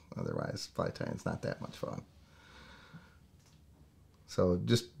because otherwise fly tying's not that much fun. So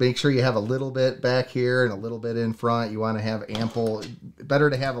just make sure you have a little bit back here and a little bit in front. You want to have ample.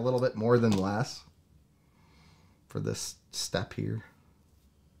 Better to have a little bit more than less for this step here.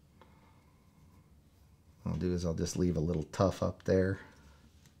 What I'll do is I'll just leave a little tuff up there.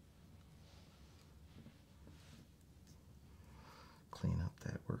 Clean up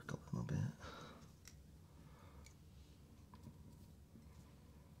that work a little bit.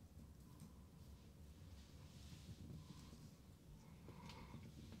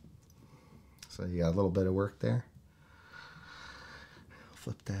 So you got a little bit of work there.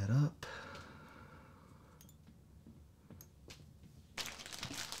 Flip that up.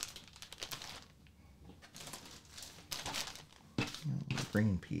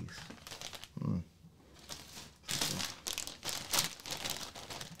 Green piece.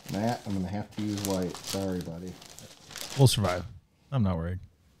 Matt, I'm going to have to use white. Sorry, buddy. We'll survive. I'm not worried.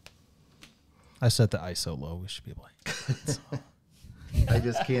 I set the ISO low. We should be able to. I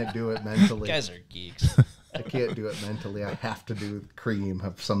just can't do it You mentally. guys are geeks. I can't do it mentally. I have to do cream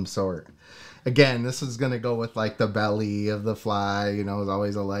of some sort. Again, this is going to go with like the belly of the fly. You know, it's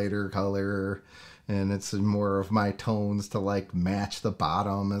always a lighter color. And it's more of my tones to like match the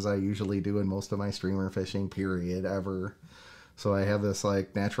bottom as I usually do in most of my streamer fishing period ever. So I have this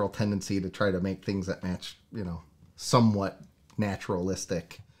like natural tendency to try to make things that match, you know, somewhat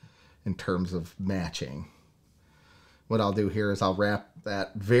naturalistic in terms of matching. what I'll do here is I'll wrap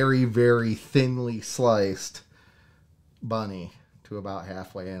that very, very thinly sliced bunny to about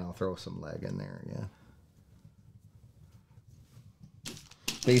halfway, and I'll throw some leg in there again.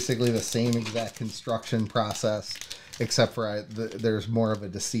 Basically the same exact construction process, except for there's more of a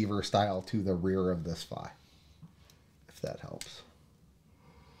deceiver style to the rear of this fly, if that helps.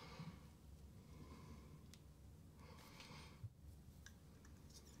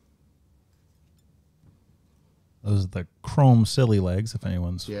 Those are the chrome silly legs, if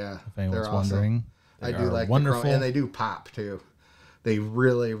anyone's wondering. Awesome. I do like wonderful, and they do pop too. They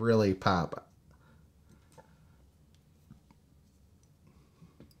really, really pop.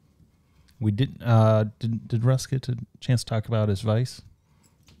 We did Russ get a chance to talk about his vise?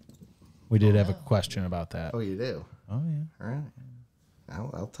 We did have a question about that. Oh, you do? Oh, yeah. All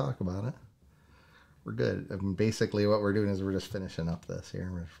right. I'll talk about it. We're good. I mean, basically what we're doing is we're just finishing up this here.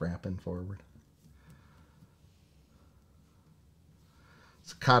 We're just wrapping forward.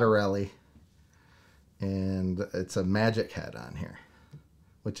 It's a Cottarelli, and it's a magic head on here,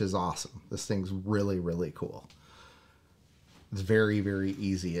 which is awesome. This thing's really, really cool. It's very, very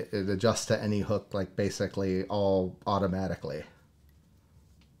easy. It adjusts to any hook, like basically all automatically.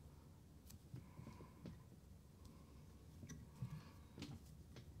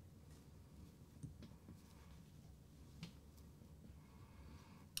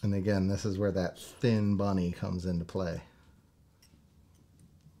 And again, this is where that thin bunny comes into play.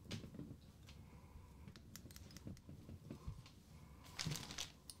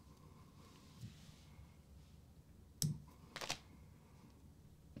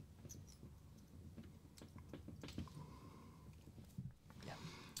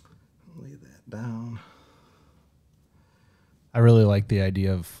 Lay that down. I really like the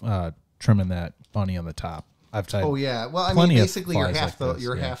idea of trimming that bunny on the top. I've tried. Oh yeah, well I mean basically you're half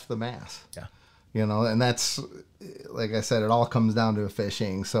the mass. Yeah, you know, and that's like I said, it all comes down to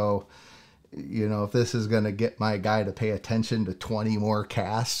fishing. So, you know, if this is going to get my guy to pay attention to 20 more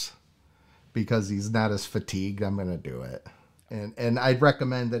casts because he's not as fatigued, I'm going to do it. And I'd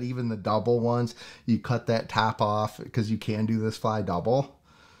recommend that even the double ones, you cut that top off because you can do this fly double.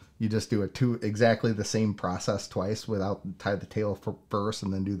 You just do exactly the same process twice without tie the tail first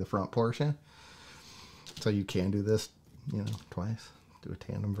and then do the front portion. So you can do this, you know, twice. Do a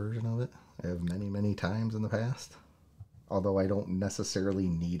tandem version of it. I have many, many times in the past. Although I don't necessarily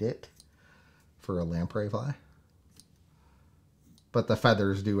need it for a lamprey fly. But the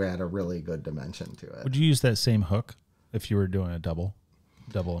feathers do add a really good dimension to it. Would you use that same hook if you were doing a double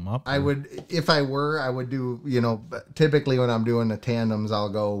them up? I would, if I would do, you know, typically when I'm doing the tandems, I'll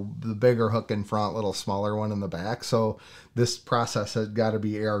go the bigger hook in front, little smaller one in the back. So this process has got to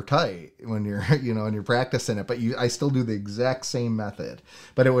be airtight when you're, you know, when you're practicing it. But I still do the exact same method,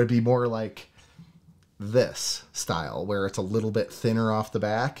 but it would be more like this style where it's a little bit thinner off the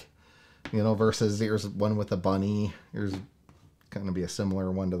back, you know, versus here's one with a bunny. Here's going to be a similar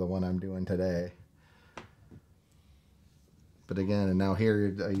one to the one I'm doing today. But again, and now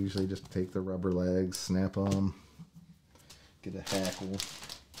here, I usually just take the rubber legs, snap them, get a hackle. Let's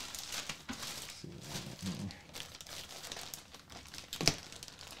see what I got here.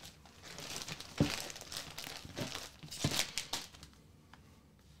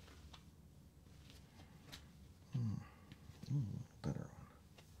 Better one.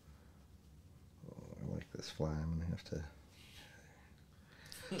 Oh, I like this fly. I'm going to have to...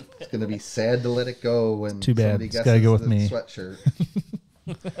 It's gonna be sad to let it go when too bad. Somebody It's gotta go with me. Sweatshirt.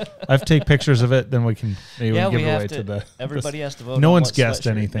 I have to take pictures of it, then we can maybe give it away to the. Everybody has to vote. No on one's what guessed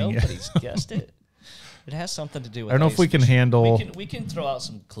sweatshirt. anything yet. Nobody's guessed it. It has something to do with. I don't know if we can handle. We can throw out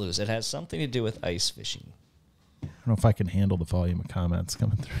some clues. It has something to do with ice fishing. I don't know if I can handle the volume of comments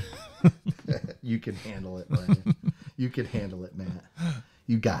coming through. You can handle it, Brian. You can handle it, Matt.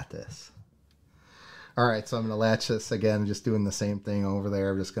 You got this. All right, so I'm going to latch this again, just doing the same thing over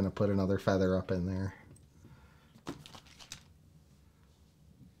there. I'm just going to put another feather up in there.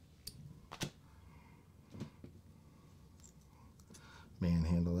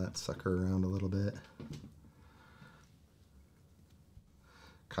 Manhandle that sucker around a little bit.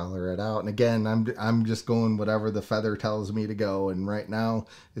 Collar it out. And again, I'm just going whatever the feather tells me to go. And right now,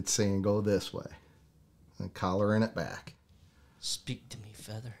 it's saying go this way. And collaring it back. Speak to me,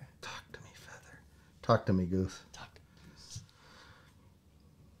 feather. Talk to me, feather. Talk to me, goose. Talk to me, goose.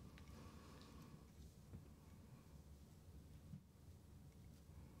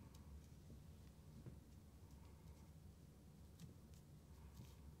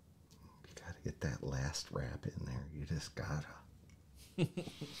 You gotta get that last wrap in there. You just gotta.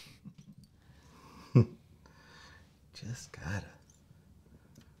 Just gotta.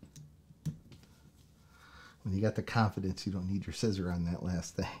 When you got the confidence, you don't need your scissor on that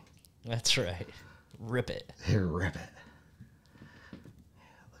last thing. That's right. Rip it. Here, rip it. Yeah,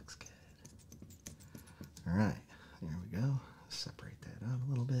 looks good. All right, there we go. Separate that out a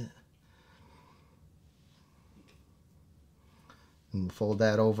little bit. And fold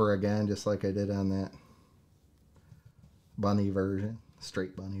that over again, just like I did on that bunny version,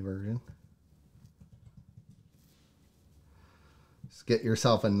 straight bunny version. Just get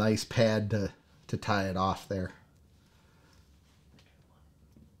yourself a nice pad to tie it off there.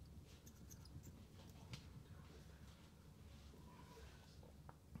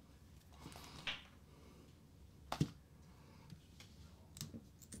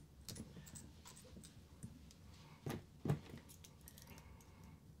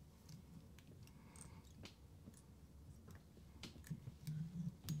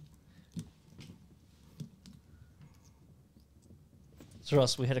 So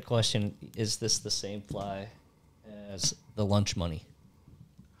Russ, we had a question. Is this the same fly as the lunch money?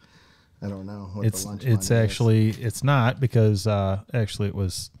 I don't know what It's the lunch money actually it's not, because actually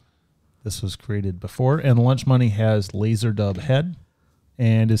this was created before, and lunch money has laser dub head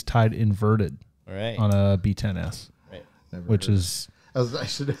and is tied inverted All right. on a B10S, Right. Never which heard is I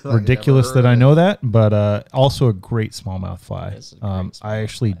should have ridiculous that I know that, but also a great smallmouth fly. It's a great I smallmouth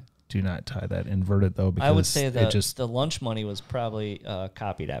actually fly. do not tie that inverted though, because I would say that it just, the lunch money was probably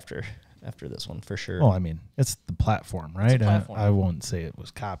copied after this one for sure. well, I mean, it's the platform, right? platform. I won't say it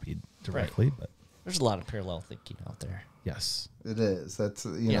was copied directly, but There's a lot of parallel thinking out there. yes. It is. That's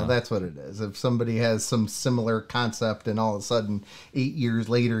Yeah. that's what it is. If somebody has some similar concept and all of a sudden 8 years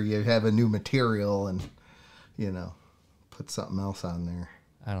later you have a new material and put something else on there.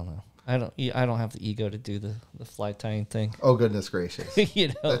 I don't know. I don't have the ego to do the fly tying thing. Oh goodness gracious.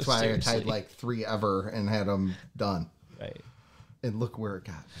 That's why seriously. I tied like 3 ever and had them done. Right. And look where it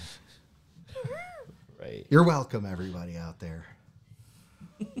got me. Right. You're welcome, everybody out there.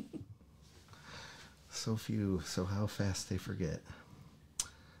 So few, so how fast they forget.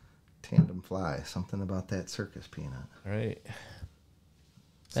 Tandem fly, something about that circus peanut. Right.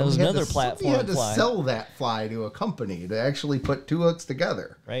 That was another Somebody platform had to fly. sell that fly to a company to actually put 2 hooks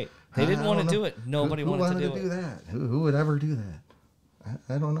together. Right. They didn't want to do it. Nobody who wanted to do it. that. Who would ever do that?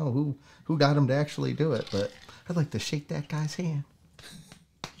 I don't know who got him to actually do it, but I'd like to shake that guy's hand.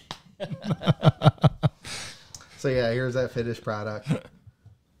 So yeah, here's that finished product.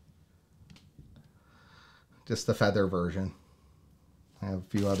 Just the feather version. I have a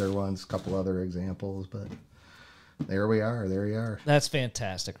few other ones, a couple other examples, but there we are. There you are. That's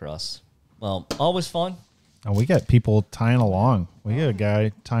fantastic, Russ. Well, always fun. And we got people tying along. We got a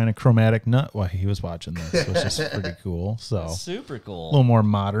guy tying a chromatic nut while he was watching this, which is pretty cool. So Super a cool. little more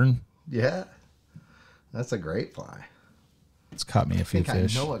modern. Yeah. That's a great fly. It's caught me a I few think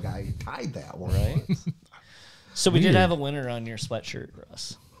fish. I know a guy who tied that one. Right. So we did Weird. have a winner on your sweatshirt,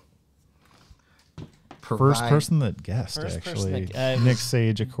 Russ. First person that guessed, First person actually. that- Nick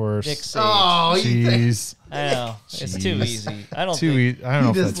Sage, of course. Nick Sage. Oh, Jeez. I know. It's too Jeez. easy. I don't Too think. easy. I don't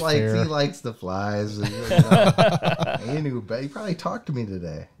know He if just that's fair. he likes the flies. He knew, he probably talked to me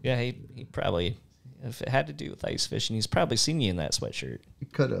today. Yeah, he probably, if it had to do with ice fishing, he's probably seen you in that sweatshirt. He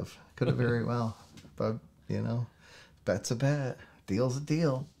could have very well, but bet's a bet, deal's a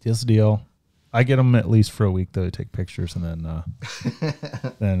deal. Deal's a deal. I get them at least for a week, though, to take pictures, and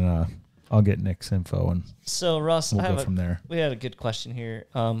then I'll get Nick's info, and So Russ, we'll I go have from there. we had a good question here,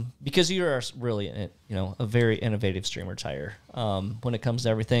 because you are really a very innovative streamer tire. When it comes to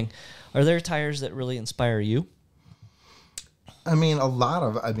everything, are there tires that really inspire you? I mean,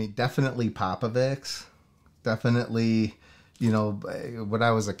 definitely Popovic's. Definitely, when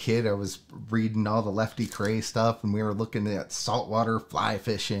I was a kid, I was reading all the Lefty Cray stuff, and we were looking at saltwater fly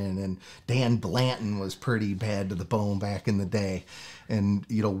fishing, and Dan Blanton was pretty bad to the bone back in the day. And,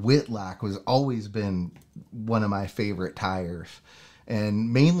 Whitlock was always been one of my favorite tires.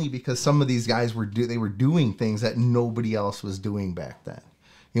 And mainly because some of these guys were doing things that nobody else was doing back then.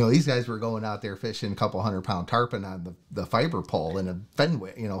 These guys were going out there fishing a couple 100-pound tarpon on the fiber pole and a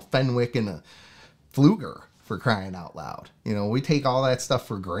Fenwick, Fenwick and a Fluger, for crying out loud. We take all that stuff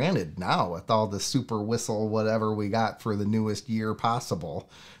for granted now with all the super whistle, whatever we got for the newest year possible,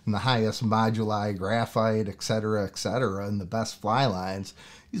 and the highest moduli, graphite, etc., and the best fly lines.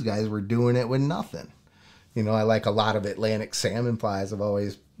 These guys were doing it with nothing. I like a lot of Atlantic salmon flies. I've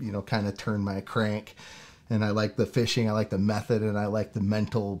always, kind of turned my crank. And I like the fishing, I like the method, and I like the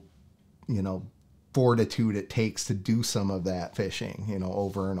mental, fortitude it takes to do some of that fishing,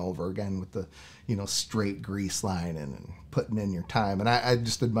 over and over again with the, straight grease line and putting in your time. And I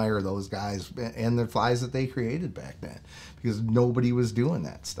just admire those guys and the flies that they created back then, because nobody was doing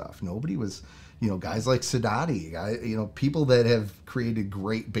that stuff. Nobody was, guys like Sadati, people that have created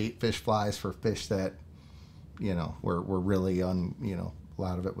great bait fish flies for fish that, were really a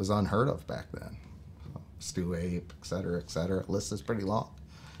lot of it was unheard of back then. So, stew ape, et cetera, et cetera. The list is pretty long,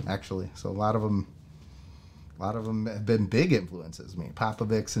 actually. So a lot of them have been big influences. I mean,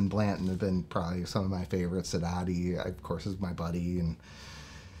 Popovics and Blanton have been probably some of my favorites. Sadati, of course, is my buddy, and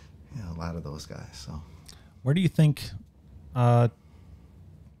a lot of those guys. So, where do you think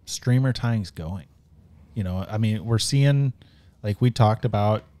streamer tying's going? I mean, we're seeing, like we talked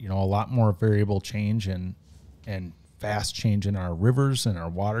about, a lot more variable change and fast change in our rivers and our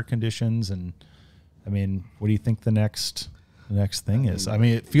water conditions. And I mean, what do you think the next thing is? I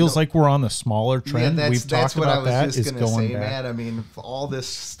mean, it feels like we're on the smaller trend. We've talked about that. Is going back. Matt, I mean, all this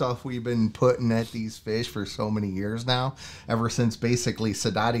stuff we've been putting at these fish for so many years now, ever since basically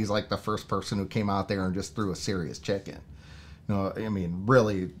Sadati's like the first person who came out there and just threw a serious chicken. I mean,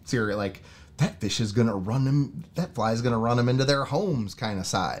 really serious, like that fish is going to run them, that fly is going to run them into their homes kind of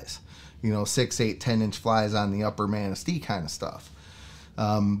size. 6, 8, 10-inch flies on the upper Manistee kind of stuff.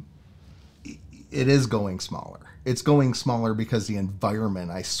 It is going smaller. It's going smaller because the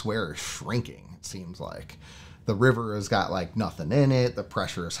environment, I swear, is shrinking, it seems like. The river has got like nothing in it. The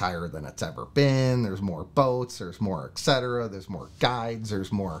pressure is higher than it's ever been. There's more boats. There's more et cetera. There's more guides.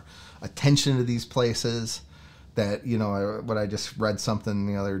 There's more attention to these places. That, I just read something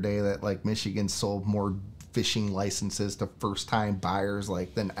the other day that like Michigan sold more fishing licenses to first-time buyers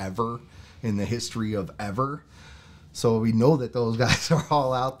like than ever in the history of ever. So we know that those guys are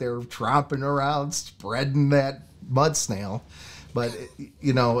all out there tromping around, spreading that mud snail. But,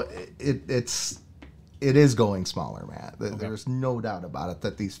 it is going smaller, Matt. There's no doubt about it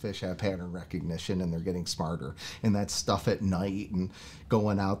that these fish have pattern recognition and they're getting smarter. And that stuff at night and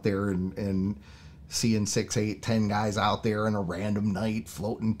going out there and seeing 6, 8, 10 guys out there in a random night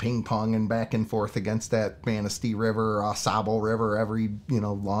floating ping-ponging back and forth against that Manistee River or Sable River. Every,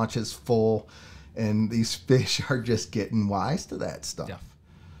 launch is full. And these fish are just getting wise to that stuff.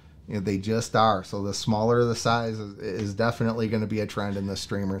 Yeah. They just are. So the smaller the size is definitely going to be a trend in the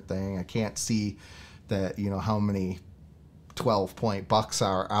streamer thing. I can't see that, how many 12-point bucks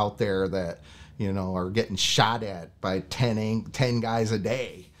are out there that, are getting shot at by 10 guys a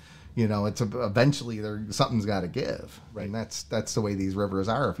day. It's eventually something's got to give, right? And that's the way these rivers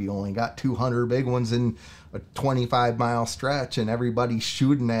are. If you only got 200 big ones in a 25-mile stretch and everybody's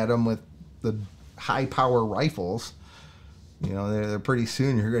shooting at them with the high-power rifles, they're pretty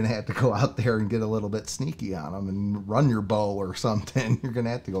soon you're going to have to go out there and get a little bit sneaky on them and run your bow or something. You're going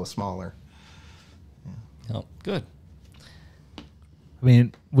to have to go smaller. Yeah. Oh, good. I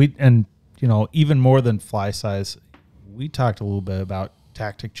mean, even more than fly size, we talked a little bit about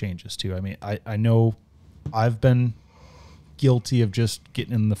tactic changes too. I mean, I know I've been guilty of just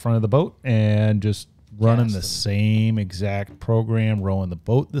getting in the front of the boat and just running the same exact program, rowing the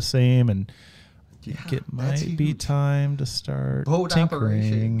boat the same, and I think it might be time to start boat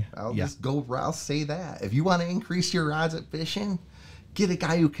tinkering. Operation. I'll say that. If you want to increase your odds at fishing, get a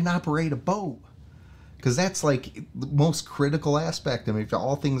guy who can operate a boat. Because that's like the most critical aspect. I mean, if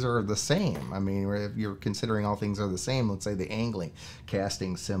all things are the same, I mean, if you're considering all things are the same, let's say the angling,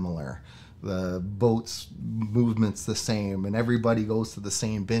 casting similar, the boat's movement's the same, and everybody goes to the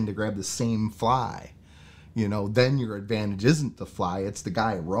same bin to grab the same fly, then your advantage isn't the fly, it's the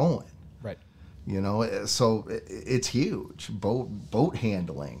guy rowing. Right. So it's huge. Boat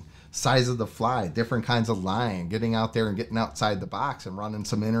handling. Size of the fly, different kinds of line, getting out there and getting outside the box and running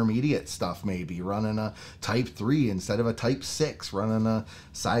some intermediate stuff, maybe running a type 3 instead of a type 6, running a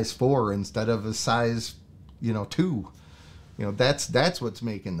size 4 instead of a size 2. That's what's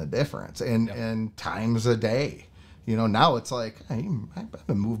making the difference. And times a day, now it's like I've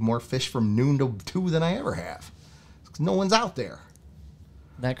been moving more fish from noon to 2 than I ever have, because no one's out there.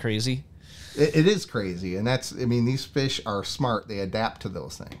 Isn't that crazy? It is crazy, and these fish are smart. They adapt to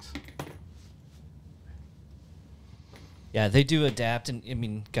those things. Yeah, they do adapt, and I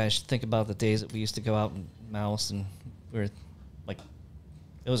mean, guys, think about the days that we used to go out and mouse, and we were like,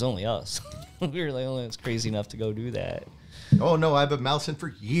 it was only us. We were the only ones crazy enough to go do that. Oh no, I've been mousing for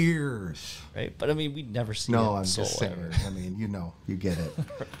years. Right, but I mean, we'd never see. No, I'm just saying. Ever. I mean, you get it.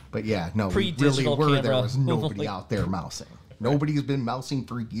 But yeah, no, we really Pre-digital were. camera. There was nobody out there mousing. Nobody's been mousing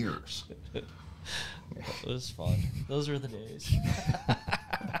for years. It was fun. Those were the days.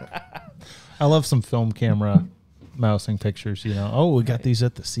 I love some film camera mousing pictures. We got these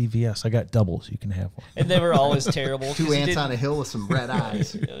at the CVS. I got doubles. You can have one. And they were always terrible. 2 ants on a hill with some red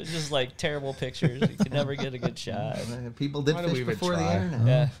eyes. It was just like terrible pictures. You could never get a good shot. People did fish before the internet.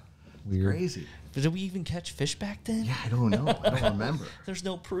 Yeah. weird. Crazy. Did we even catch fish back then? Yeah, I don't know. I don't remember. There's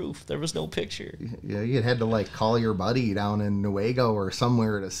no proof. There was no picture. Yeah, you had to like call your buddy down in Nuevo or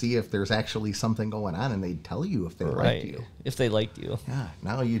somewhere to see if there's actually something going on, and they'd tell you if they liked you. If they liked you. Yeah.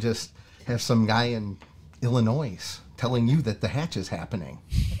 Now you just have some guy in Illinois telling you that the hatch is happening.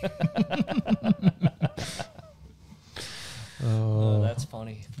 Oh, that's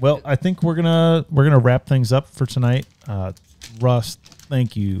funny. Well, I think we're gonna wrap things up for tonight. Russ,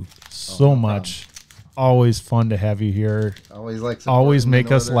 thank you so much. Always fun to have you here. Always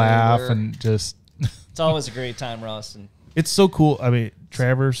make us laugh and just. It's always a great time, Russ. And it's so cool. I mean,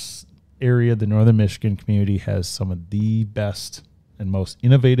 Traverse area, the Northern Michigan community has some of the best and most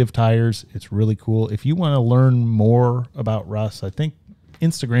innovative tires. It's really cool. If you want to learn more about Russ, I think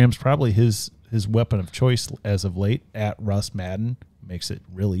Instagram's probably his weapon of choice as of late. At Russ Maddin makes it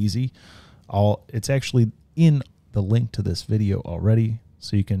real easy. It's actually in the link to this video already,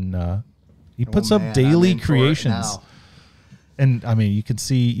 so you can. He puts up daily creations, and I mean, you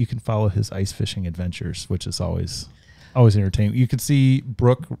can follow his ice fishing adventures, which is always entertaining. You can see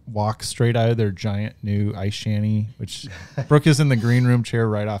Brooke walk straight out of their giant new ice shanty, which Brooke is in the green room chair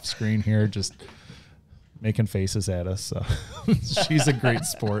right off screen here, just making faces at us. So she's a great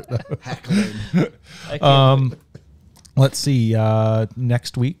sport, though. Let's see.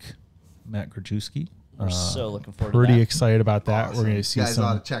 Next week, Matt Grajewski. We're so looking forward to pretty that. excited about that. Awesome. We're going to see you guys some.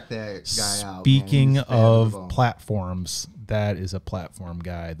 ought to check that guy out. Speaking of platforms, that is a platform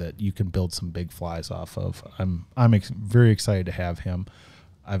guy that you can build some big flies off of. I'm very excited to have him.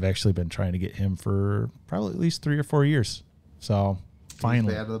 I've actually been trying to get him for probably at least 3 or 4 years. So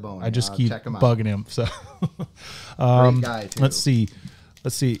finally, bad to the bone. I just keep bugging him. So great guy too. Let's see.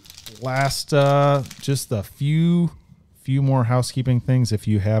 Last, just a few more housekeeping things. If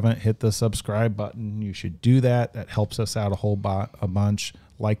you haven't hit the subscribe button, you should do that. That helps us out a bunch.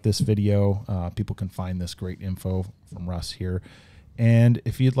 Like this video, people can find this great info from Russ here. And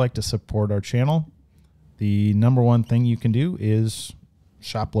if you'd like to support our channel, the number one thing you can do is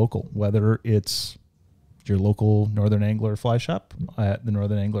shop local, whether it's your local Northern Angler fly shop at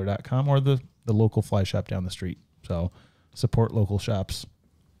thenorthernangler.com or the local fly shop down the street. So support local shops.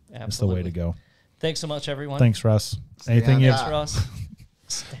 Absolutely. That's the way to go. Thanks so much, everyone. Thanks, Russ. Anything else? Thanks, Russ.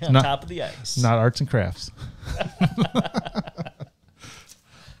 Stay on top of the ice. Not arts and crafts.